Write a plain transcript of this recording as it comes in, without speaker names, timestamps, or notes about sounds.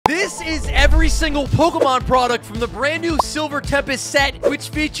this is every single Pokemon product from the brand new Silver Tempest set, which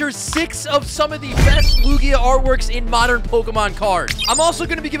features 6 of some of the best Lugia artworks in modern Pokemon cards. I'm also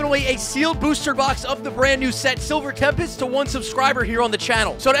going to be giving away a sealed booster box of the brand new set Silver Tempest to one subscriber here on the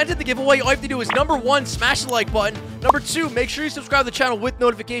channel. So to enter the giveaway, all you have to do is number 1, smash the like button. Number 2, make sure you subscribe to the channel with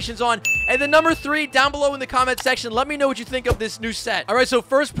notifications on. And then number 3, down below in the comment section, let me know what you think of this new set. All right, so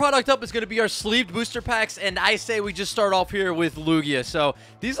first product up is going to be our sleeved booster packs, and I say we just start off here with Lugia. So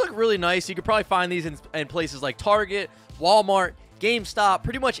these look really nice. You could probably find these in places like Target, Walmart, GameStop,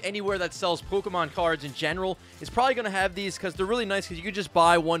 pretty much anywhere that sells Pokemon cards in general is probably going to have these because they're really nice because you can just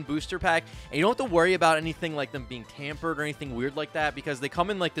buy one booster pack and you don't have to worry about anything like them being tampered or anything weird like that because they come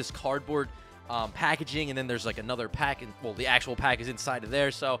in like this cardboard packaging, and then there's like another pack, and well, the actual pack is inside of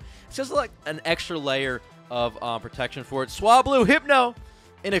there, so it's just like an extra layer of protection for it. Swablu, Hypno,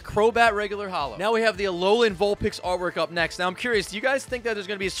 in a Crobat regular holo. Now we have the Alolan Vulpix artwork up next. Now I'm curious, do you guys think that there's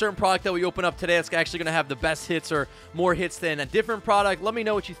going to be a certain product that we open up today that's actually going to have the best hits or more hits than a different product? Let me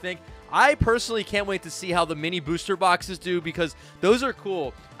know what you think. I personally can't wait to see how the mini booster boxes do because those are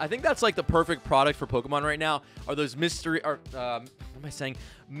cool. I think that's like the perfect product for Pokemon right now are those mystery, or what am I saying?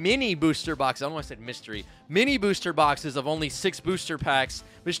 Mini booster boxes. I don't know why I said mystery. Mini booster boxes of only 6 booster packs.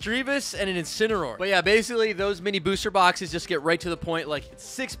 Mischievous and an Incineroar. But yeah, basically those mini booster boxes just get right to the point. Like it's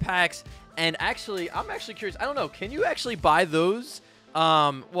 6 packs. And actually, I'm actually curious. I don't know. Can you actually buy those?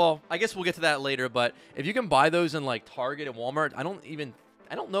 Well, I guess we'll get to that later. But if you can buy those in like Target and Walmart, I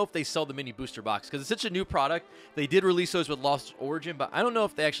don't know if they sell the mini booster box because it's such a new product. They did release those with Lost Origin, but I don't know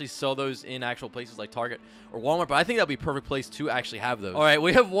if they actually sell those in actual places like Target or Walmart, but I think that would be a perfect place to actually have those. All right,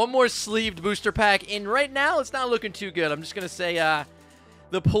 we have one more sleeved booster pack, and right now it's not looking too good. I'm just going to say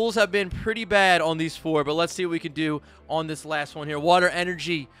the pulls have been pretty bad on these 4, but let's see what we can do on this last one here. Water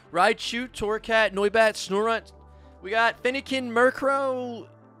Energy, Raichu, Torracat, Noibat, Snorunt. We got Fennekin, Murkrow.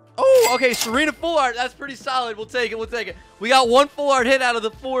 Oh, okay, Serena Full Art. That's pretty solid. We'll take it. We'll take it. We got 1 Full Art hit out of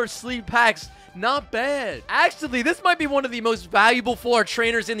the 4 sleeve packs. Not bad. Actually, this might be one of the most valuable Full Art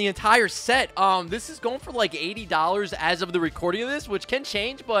trainers in the entire set. This is going for like $80 as of the recording of this, which can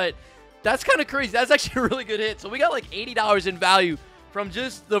change, but that's kind of crazy. That's actually a really good hit. So we got like $80 in value from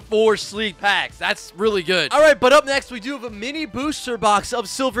just the 4 sleeve packs. That's really good. All right, but up next, we do have a mini booster box of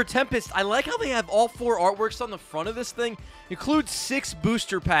Silver Tempest. I like how they have all 4 artworks on the front of this thing. Includes 6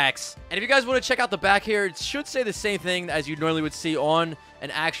 booster packs. And if you guys want to check out the back here, it should say the same thing as you normally would see on an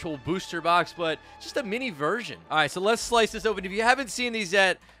actual booster box, but just a mini version. All right, so let's slice this open. If you haven't seen these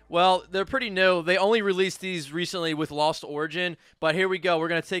yet, well, they're pretty new. They only released these recently with Lost Origin, but here we go. We're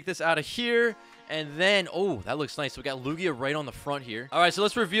going to take this out of here. And then, oh, that looks nice. So we got Lugia right on the front here. All right, so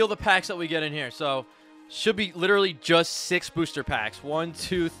let's reveal the packs that we get in here. So should be literally just 6 booster packs. 1,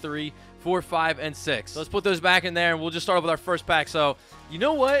 2, 3, 4, 5, and 6. So let's put those back in there, and we'll just start off with our first pack. So you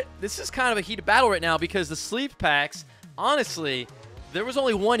know what? This is kind of a heated battle right now because the sleeve packs, honestly, there was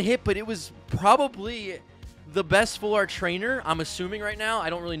only 1 hit, but it was probably the best Full Art trainer, I'm assuming right now. I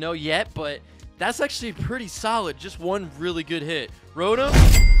don't really know yet, but that's actually pretty solid. Just 1 really good hit. Rotom.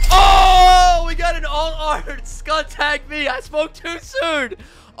 Oh, we got an all-art Skuntank V. I spoke too soon.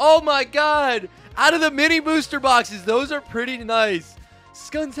 Oh, my God. Out of the mini booster boxes, those are pretty nice.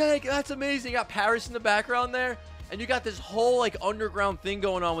 Skuntank, that's amazing. You got Paris in the background there, and you got this whole, like, underground thing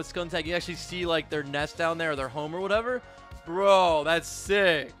going on with Skuntank. You actually see, like, their nest down there or their home or whatever. Bro, that's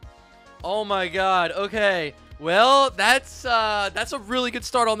sick. Oh, my God. Okay. Well, that's a really good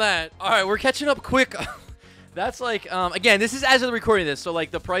start on that. All right, we're catching up quick. That's like, again, this is as of the recording of this, so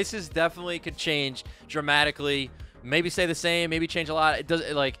like the prices definitely could change dramatically. Maybe stay the same, maybe change a lot. It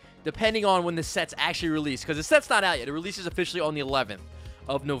does, like, depending on when the set's actually released, because the set's not out yet. It releases officially on the 11th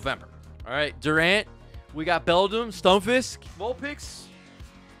of November. All right, Durant, we got Beldum, Stunfisk, Vulpix,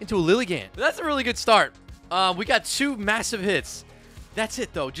 into a Lilligant. But that's a really good start. We got 2 massive hits. That's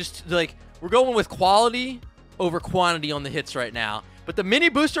it, though. Just, like, we're going with quality over quantity on the hits right now. But the mini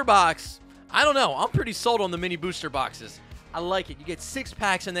booster box, I don't know. I'm pretty sold on the mini booster boxes. I like it. You get 6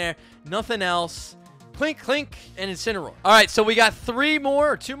 packs in there. Nothing else. Clink, Clink, and Incineroar. All right, so we got 3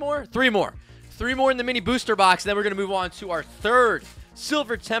 more, or 2 more? 3 more. 3 more in the mini booster box. Then we're going to move on to our 3rd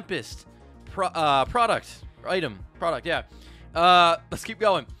Silver Tempest product. Yeah. Let's keep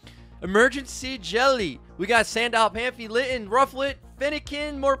going. Emergency Jelly. We got Sandile, Pamphie, Litten, Rufflet,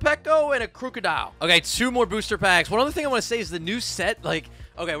 Fennekin, Morpeko, and a Crocodile. Okay, 2 more booster packs. One other thing I want to say is the new set, like,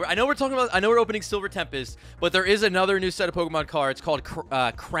 okay, I know we're opening Silver Tempest, but there is another new set of Pokemon cards called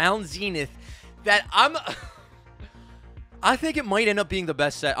Crown Zenith that I think it might end up being the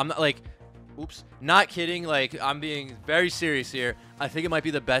best set. I'm not, like, oops, not kidding. Like, I'm being very serious here. I think it might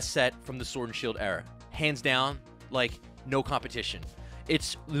be the best set from the Sword and Shield era. Hands down, like, no competition.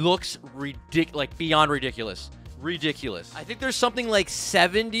 It looks like beyond ridiculous. Ridiculous. I think there's something like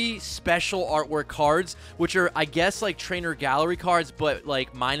 70 special artwork cards, which are, I guess, like trainer gallery cards, but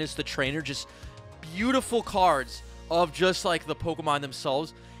like minus the trainer, just beautiful cards of just like the Pokemon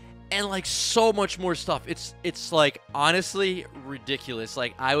themselves, and like so much more stuff. It's like honestly ridiculous.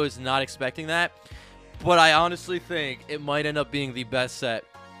 Like I was not expecting that, but I honestly think it might end up being the best set.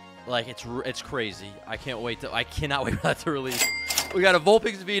 Like it's crazy. I cannot wait for that to release. We got a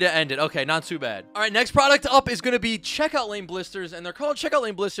Vulpix V to end it. Okay, not too bad. All right, next product up is going to be checkout lane blisters, and they're called checkout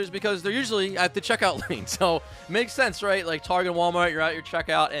lane blisters because they're usually at the checkout lane. So it makes sense, right? Like Target and Walmart, you're at your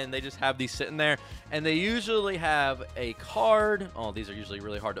checkout, and they just have these sitting there, and they usually have a card. Oh, these are usually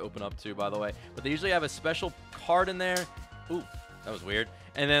really hard to open up too, by the way. But they usually have a special card in there. Ooh, that was weird.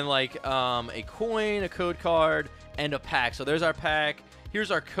 And then like a coin, a code card, and a pack. So there's our pack.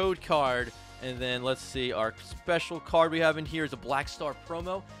 Here's our code card. And then let's see, our special card we have in here is a Black Star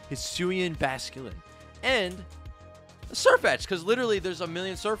promo, Hisuian Basculin, and a Surfetched, because literally there's a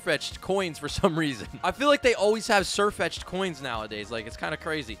million Surfetched coins for some reason. I feel like they always have Surfetched coins nowadays. Like, it's kind of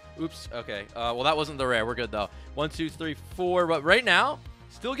crazy. Oops, okay. Well, that wasn't the rare. We're good, though. 1, 2, 3, 4. But right now,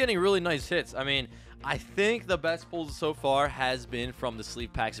 still getting really nice hits. I mean, I think the best pulls so far has been from the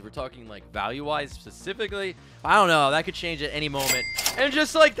sleeve packs. If we're talking like value-wise specifically, I don't know. That could change at any moment. And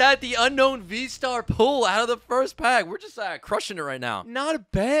just like that, the unknown V-Star pull out of the first pack. We're just crushing it right now.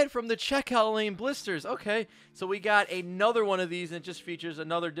 Not bad from the checkout lane blisters. Okay, so we got another one of these, and it just features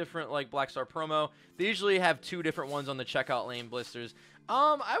another different like Black Star promo. They usually have 2 different ones on the checkout lane blisters.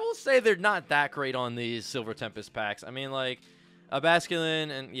 I will say they're not that great on these Silver Tempest packs. I mean, like a Basculin,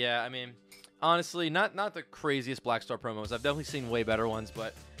 and yeah, I mean, honestly, not the craziest Black Star promos. I've definitely seen way better ones,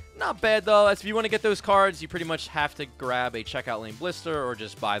 but not bad, though. If you want to get those cards, you pretty much have to grab a checkout lane blister or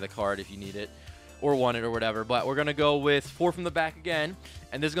just buy the card if you need it or want it or whatever. But we're going to go with 4 from the back again,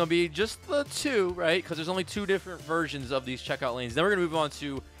 and there's going to be just the 2, right? Because there's only 2 different versions of these checkout lanes. Then we're going to move on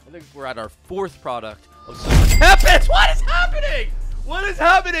to, I think we're at our 4th product of Silver Tempest. What is happening? What is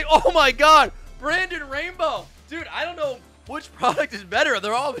happening? Oh, my God. Brandon Rainbow. Dude, I don't know which product is better.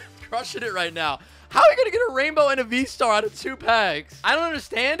 They're all crushing it right now. How are you going to get a Rainbow and a V-Star out of 2 packs? I don't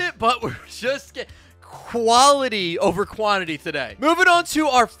understand it, but we're just getting quality over quantity today. Moving on to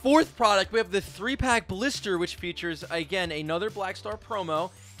our 4th product, we have the 3-pack blister, which features, again, another Black Star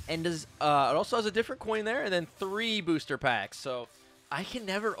promo, and does it also has a different coin there, and then 3 booster packs. So I can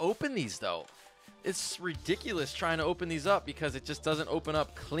never open these, though. It's ridiculous trying to open these up because it just doesn't open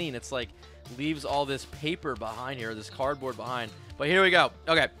up clean. It's like leaves all this paper behind here, this cardboard behind. But here we go.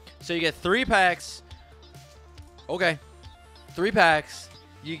 Okay, so you get 3 packs. Okay, 3 packs.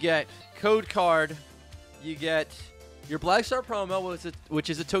 You get code card. You get your Black Star promo,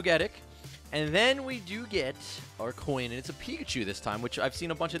 which is a Togetic. And then we do get our coin, and it's a Pikachu this time, which I've seen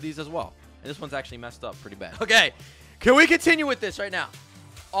a bunch of these as well. And this one's actually messed up pretty bad. Okay, can we continue with this right now?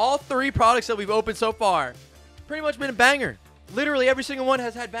 All 3 products that we've opened so far pretty much been a banger. Literally every single one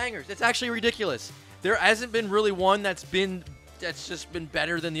has had bangers. It's actually ridiculous. There hasn't been really one that's just been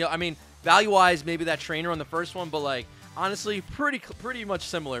better than the other. I mean, value-wise, maybe that trainer on the first one, but like honestly, pretty much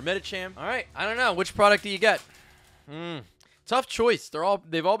similar. Medicham. All right, I don't know. Which product do you get? Tough choice.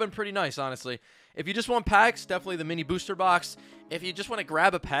 They've all been pretty nice, honestly. If you just want packs, definitely the mini booster box. If you just want to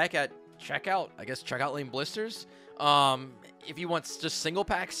grab a pack at checkout, I guess checkout lane blisters. If you want just single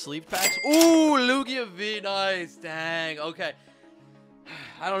packs, sleeve packs. Ooh, Lugia V, nice. Dang. Okay.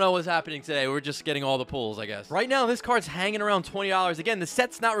 I don't know what's happening today. We're just getting all the pulls, I guess. Right now, this card's hanging around $20. Again, the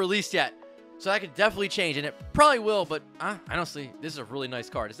set's not released yet, so that could definitely change, and it probably will, but honestly, this is a really nice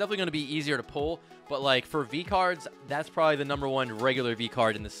card. It's definitely going to be easier to pull, but like for V cards, that's probably the #1 regular V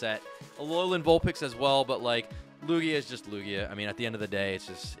card in the set. Alolan Vulpix as well, but like Lugia is just Lugia. I mean, at the end of the day,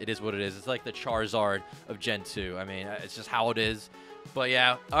 it is what it is. It's like the Charizard of Gen 2. I mean, it's just how it is. But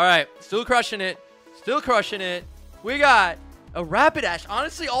yeah, all right, still crushing it. Still crushing it. We got a Rapidash.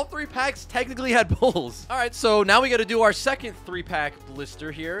 Honestly, all 3 packs technically had pulls. All right, so now we got to do our second 3-pack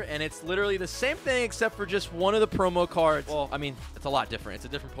blister here, and it's literally the same thing except for just one of the promo cards. Well, I mean, it's a lot different. It's a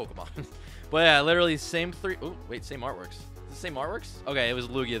different Pokemon. But yeah, literally same 3. Oh, wait, same artworks. Is it the same artworks? Okay, it was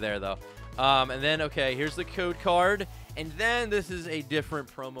Lugia there, though. And then, okay, here's the code card. And then this is a different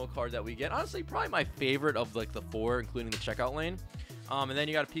promo card that we get. Honestly, probably my favorite of like the 4, including the checkout lane. And then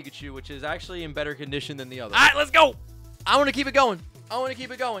you got a Pikachu, which is actually in better condition than the other. All right, let's go. I want to keep it going. I want to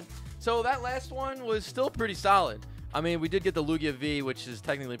keep it going. So that last one was still pretty solid. I mean, we did get the Lugia V, which is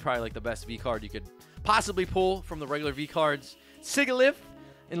technically probably like the best V card you could possibly pull from the regular V cards. Sigilyph.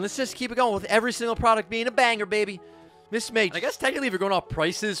 And let's just keep it going with every single product being a banger, baby. Mismade. I guess technically if you're going off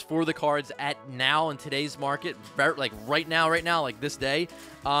prices for the cards at now in today's market, like right now, like this day,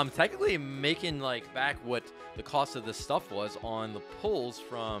 technically making like back what the cost of this stuff was on the pulls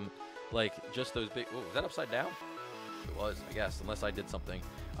from like just those big. Oh, was that upside down? It was, I guess, unless I did something.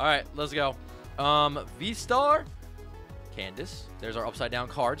 All right, let's go. V-Star, Candace. There's our upside down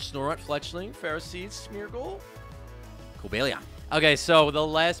card. Snorunt, Fletchling, Pharisees, Smeargle, Cobalion. Okay, so the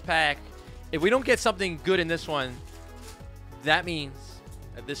last pack. If we don't get something good in this one, that means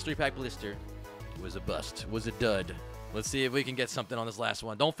that this 3-pack blister was a bust, was a dud. Let's see if we can get something on this last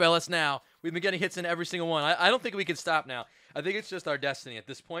one. Don't fail us now. We've been getting hits in every single one. I don't think we can stop now. I think it's just our destiny at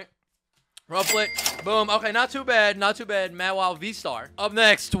this point. Rufflet, boom. Okay, not too bad, not too bad. Mawile V-Star. Up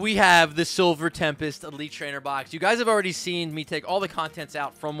next, we have the Silver Tempest Elite Trainer box. You guys have already seen me take all the contents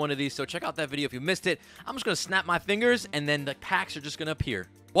out from one of these, so check out that video if you missed it. I'm just going to snap my fingers, and then the packs are just going to appear.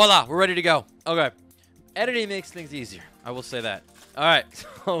 Voila, we're ready to go. Okay. Editing makes things easier. I will say that. All right,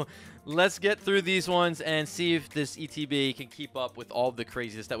 so let's get through these ones and see if this ETB can keep up with all the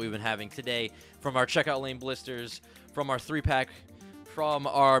craziness that we've been having today from our checkout lane blisters, from our 3-pack, from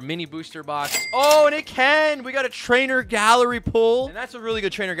our mini booster box. Oh, and it can! We got a trainer gallery pull. And that's a really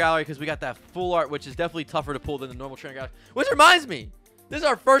good trainer gallery because we got that full art, which is definitely tougher to pull than the normal trainer gallery. Which reminds me, this is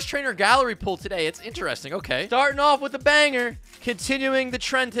our first trainer gallery pull today. It's interesting. Okay. Starting off with a banger. Continuing the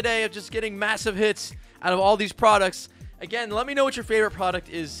trend today of just getting massive hits out of all these products. Again, let me know what your favorite product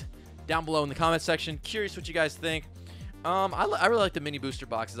is down below in the comment section. Curious what you guys think. I really like the mini booster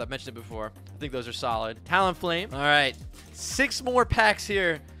boxes. I've mentioned it before. I think those are solid. Talonflame. All right. 6 more packs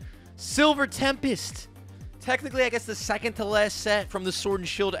here. Silver Tempest. Technically, I guess the second to last set from the Sword and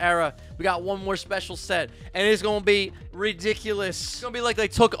Shield era. We got one more special set, and it's going to be ridiculous. It's going to be like they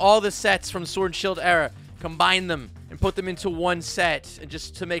took all the sets from Sword and Shield era, combined them, and put them into one set, and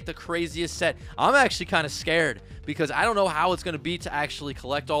just to make the craziest set. I'm actually kind of scared because I don't know how it's going to be to actually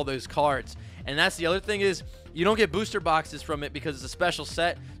collect all those cards. And that's the other thing is, you don't get booster boxes from it because it's a special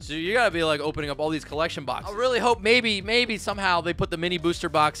set. So you got to be like opening up all these collection boxes. I really hope maybe somehow they put the mini booster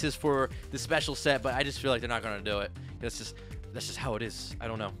boxes for the special set, but I just feel like they're not going to do it. That's just how it is. I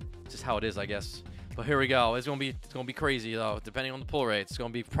don't know. It's just how it is, I guess. But here we go. It's going to be crazy though, depending on the pull rate. It's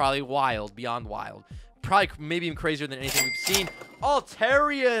going to be probably wild, beyond wild. Probably maybe even crazier than anything we've seen.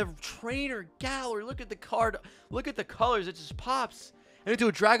 Altaria Trainer Gallery. Look at the card. Look at the colors. It just pops. And into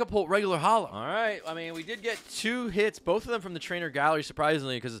a Dragapult regular holo. All right. I mean, we did get 2 hits, both of them from the Trainer Gallery,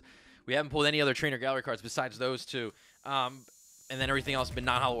 surprisingly, because we haven't pulled any other Trainer Gallery cards besides those 2. And then everything else has been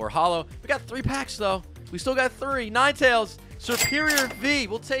non-holo or holo. We got 3 packs, though. We still got 3. Ninetales, Superior V.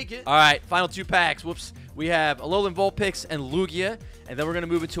 We'll take it. All right. Final 2 packs. Whoops. We have Alolan Vulpix and Lugia. And then we're going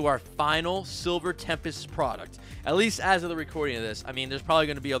to move into our final Silver Tempest product. At least as of the recording of this. I mean, there's probably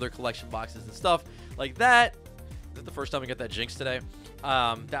going to be other collection boxes and stuff like that. Is it the first time we get that Jinx today?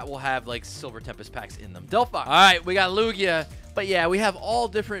 That will have like Silver Tempest packs in them. Delphi. All right, we got Lugia. But yeah, we have all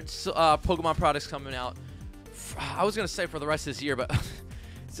different Pokemon products coming out. I was going to say for the rest of this year, but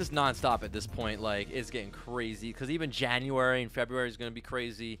it's just nonstop at this point. Like, it's getting crazy because even January and February is going to be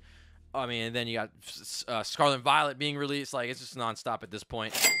crazy. I mean, and then you got Scarlet and Violet being released. Like, it's just nonstop at this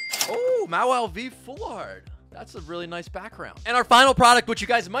point. Oh, Mawile V Full Art. That's a really nice background. And our final product, which you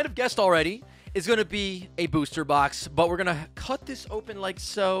guys might have guessed already, is going to be a booster box. But we're going to cut this open like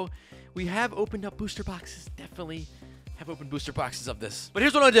so. We have opened up booster boxes. Definitely have opened booster boxes of this. But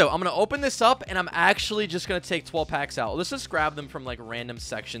here's what I'm going to do. I'm going to open this up, and I'm actually just going to take 12 packs out. Let's just grab them from, like, random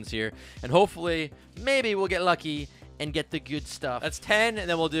sections here. And hopefully, maybe we'll get lucky and get the good stuff. That's 10, and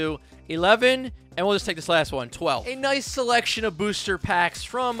then we'll do 11, and we'll just take this last one, 12. A nice selection of booster packs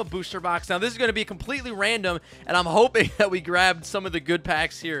from a booster box. Now, this is going to be completely random, and I'm hoping that we grabbed some of the good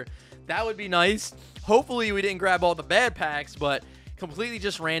packs here. That would be nice. Hopefully, we didn't grab all the bad packs, but completely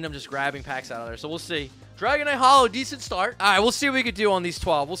just random, just grabbing packs out of there. So we'll see. Dragonite Holo, decent start. All right, we'll see what we can do on these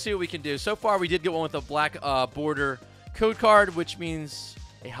 12. We'll see what we can do. So far, we did get one with a black border code card, which means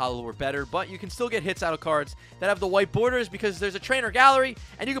a holo or better, but you can still get hits out of cards that have the white borders because there's a trainer gallery,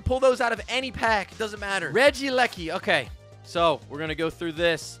 and you can pull those out of any pack. It doesn't matter. Regieleki. Okay, so we're going to go through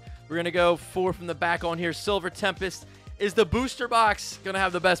this. We're going to go 4 from the back on here. Silver Tempest. Is the booster box going to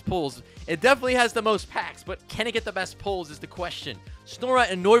have the best pulls? It definitely has the most packs, but can it get the best pulls is the question.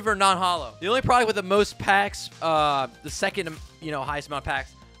 Snorunt and Noivern non-holo. The only product with the most packs, the second, highest amount of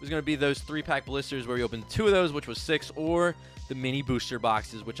packs, was going to be those 3-pack blisters where we opened 2 of those, which was 6, or the mini booster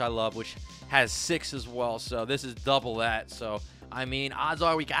boxes, which I love, which has 6 as well. So this is double that. So, I mean, odds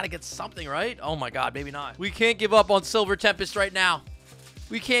are we got to get something, right? Oh, my God, maybe not. We can't give up on Silver Tempest right now.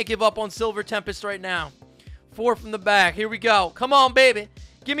 We can't give up on Silver Tempest right now. 4 from the back. Here we go. Come on, baby.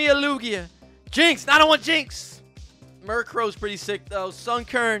 Give me a Lugia. Jinx. I don't want Jinx. Murkrow's pretty sick, though.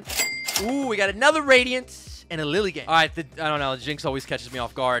 Sunkern. Ooh, we got another Radiant and a Lilligant. All right, I don't know. Jinx always catches me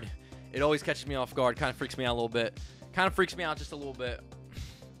off guard. It always catches me off guard. Kind of freaks me out a little bit. Kind of freaks me out just a little bit.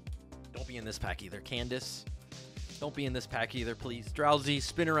 Don't be in this pack either. Candace. Don't be in this pack either, please. Drowsy,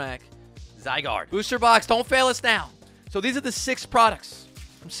 Spinnerack, Zygarde. Booster box, don't fail us now. So these are the 6 products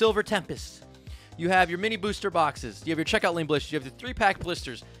from Silver Tempest. You have your mini booster boxes. You have your checkout lane blisters. You have the 3-pack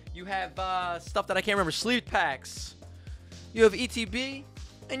blisters. You have stuff that I can't remember. Sleeve packs. You have ETB.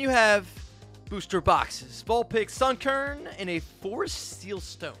 And you have booster boxes. Vulpix, Sunkern, and a Forest Steel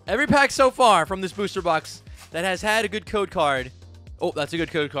Stone. Every pack so far from this booster box that has had a good code card. Oh, that's a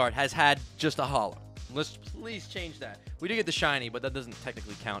good code card. Has had just a holo. Let's please change that. We do get the shiny, but that doesn't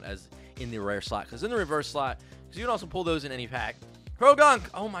technically count as in the rare slot. Because in the reverse slot, because you can also pull those in any pack. Krogunk.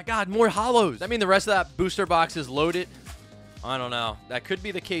 Oh my god, more holos. Does that mean the rest of that booster box is loaded? I don't know. That could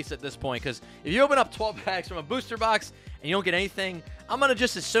be the case at this point. Because if you open up 12 packs from a booster box and you don't get anything, I'm going to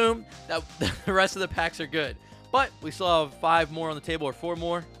just assume that the rest of the packs are good. But we still have 5 more on the table, or 4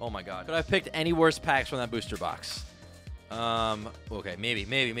 more. Oh my god. Could I have picked any worse packs from that booster box? Okay,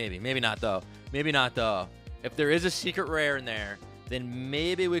 maybe not though. Maybe not though. If there is a secret rare in there, then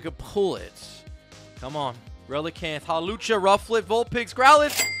maybe we could pull it. Come on. Relicanth, Hawlucha, Rufflet, Vulpix,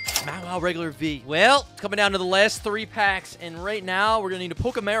 Growlithe, Wow, regular V. Well, coming down to the last 3 packs, and right now we're gonna need a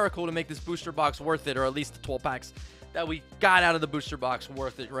Pokemiracle to make this booster box worth it, or at least the 12 packs that we got out of the booster box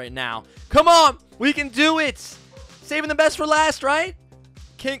worth it right now. Come on, we can do it. Saving the best for last, right?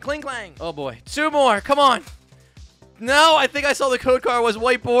 Kling Clang. Oh boy, 2 more. Come on. No, I think I saw the code card was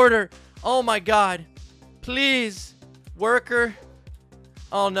white border. Oh my god. Please. Worker.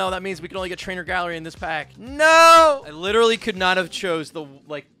 Oh no, that means we can only get Trainer Gallery in this pack. No! I literally could not have chose the,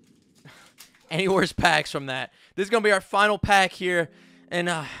 like, any worse packs from that. This is going to be our final pack here.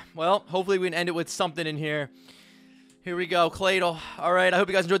 And, well, hopefully we can end it with something in here. Here we go, Claydol. All right, I hope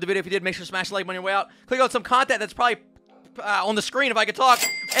you guys enjoyed the video. If you did, make sure to smash the like button on your way out. Click on some content that's probably on the screen if I could talk.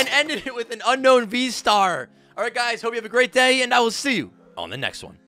 And ended it with an unknown V-Star. All right, guys, hope you have a great day, and I will see you on the next one.